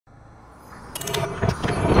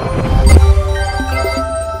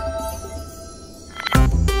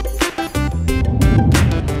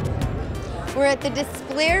at the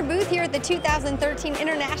Displair booth here at the 2013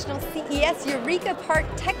 International CES Eureka Park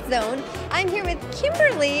Tech Zone. I'm here with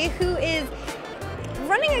Kimberly, who is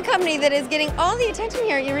running a company that is getting all the attention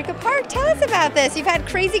here at Eureka Park. Tell us about this. You've had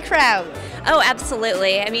crazy crowds. Oh,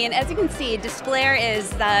 absolutely. I mean, as you can see, Displair is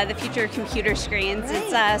the future of computer screens. Right.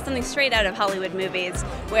 It's something straight out of Hollywood movies,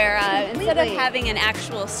 where instead of having an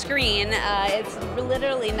actual screen, it's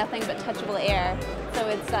literally nothing but touchable air. So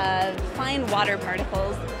it's fine water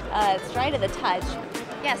particles. It's dry to the touch.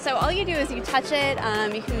 Yeah, so all you do is you touch it.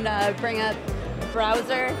 You can bring up a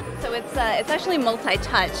browser. So it's actually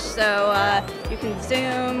multi-touch. So you can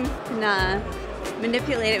zoom, you can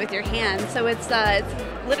manipulate it with your hand. So it's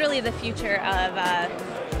literally the future of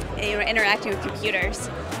interacting with computers.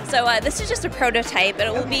 So this is just a prototype, but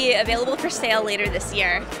it will be available for sale later this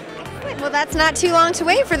year. Well, that's not too long to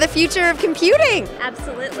wait for the future of computing.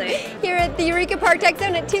 Absolutely. Here at the Eureka Park Tech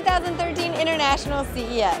Zone at 2013 International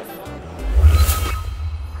CES.